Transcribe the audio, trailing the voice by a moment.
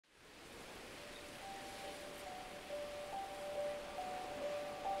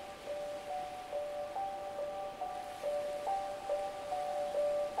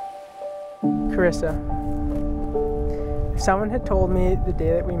Karissa, if someone had told me the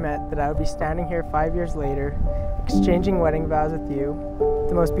day that we met that I would be standing here 5 years later, exchanging wedding vows with you,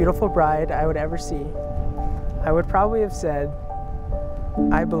 the most beautiful bride I would ever see, I would probably have said,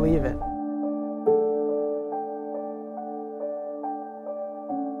 I believe it.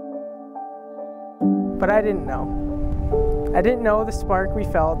 But I didn't know. I didn't know the spark we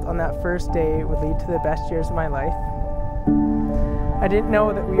felt on that first day would lead to the best years of my life. I didn't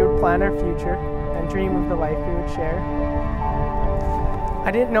know that we would plan our future and dream of the life we would share.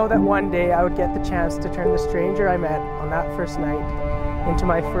 I didn't know that one day I would get the chance to turn the stranger I met on that first night into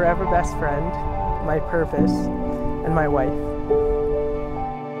my forever best friend, my purpose, and my wife.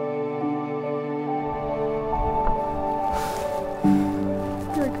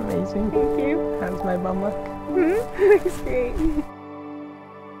 You look amazing. Thank you. How does my bum look? Looks great.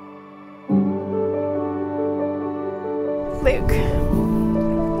 Luke,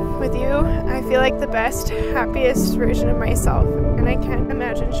 with you, I feel like the best, happiest version of myself, and I can't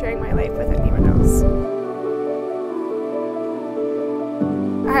imagine sharing my life with anyone else.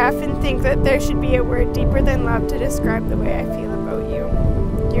 I often think that there should be a word deeper than love to describe the way I feel about you.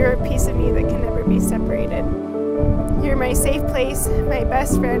 You're a piece of me that can never be separated. You're my safe place, my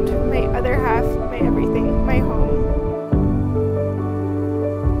best friend, my other half, my everything, my home.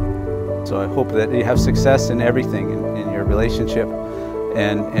 So I hope that you have success in everything, in your relationship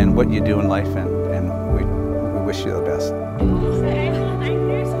and what you do in life, and we wish you the best.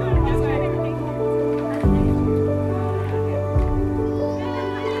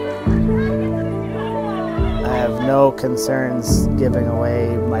 I have no concerns giving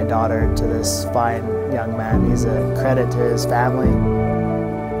away my daughter to this fine young man. He's a credit to his family.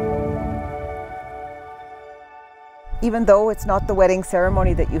 Even though it's not the wedding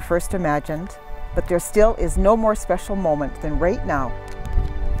ceremony that you first imagined, but there still is no more special moment than right now,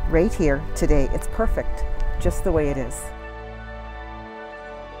 right here, today. It's perfect, just the way it is.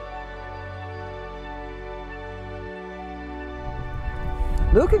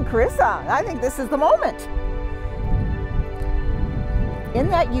 Luke and Karissa, I think this is the moment. In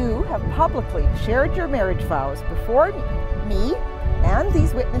that you have publicly shared your marriage vows before me and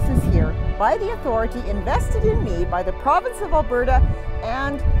these witnesses here by the authority invested in me by the province of Alberta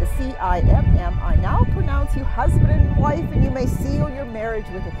and the CIMM, I now pronounce you husband and wife, and you may seal your marriage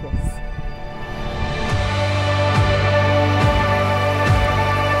with a kiss.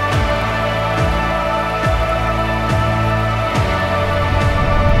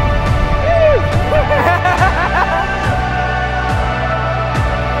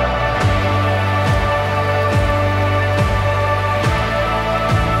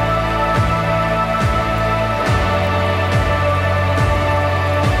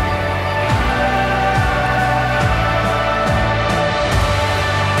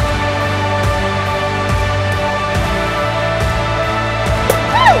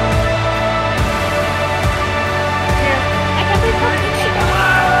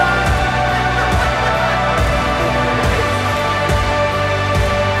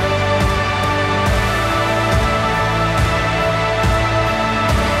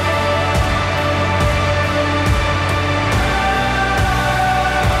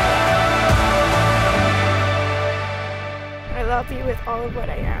 I love you with all of what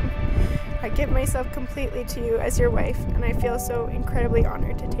I am. I give myself completely to you as your wife, and I feel so incredibly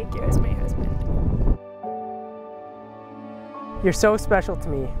honored to take you as my husband. You're so special to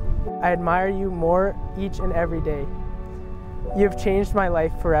me. I admire you more each and every day. You have changed my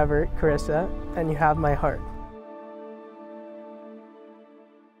life forever, Karissa, and you have my heart.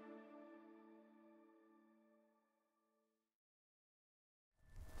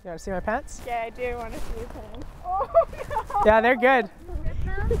 You want to see my pants? Yeah, I do want to see your pants. Oh, no. Yeah, they're good.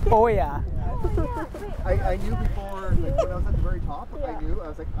 Oh, yeah. I knew before, like, when I was at the very top, yeah. I knew. I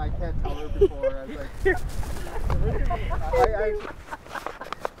was like, I can't tell her before. I was like,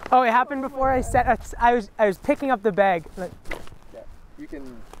 Oh, it happened before I set. I was picking up the bag. Like, yeah, you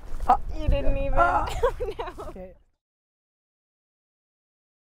can. You didn't even. Oh. No. Okay.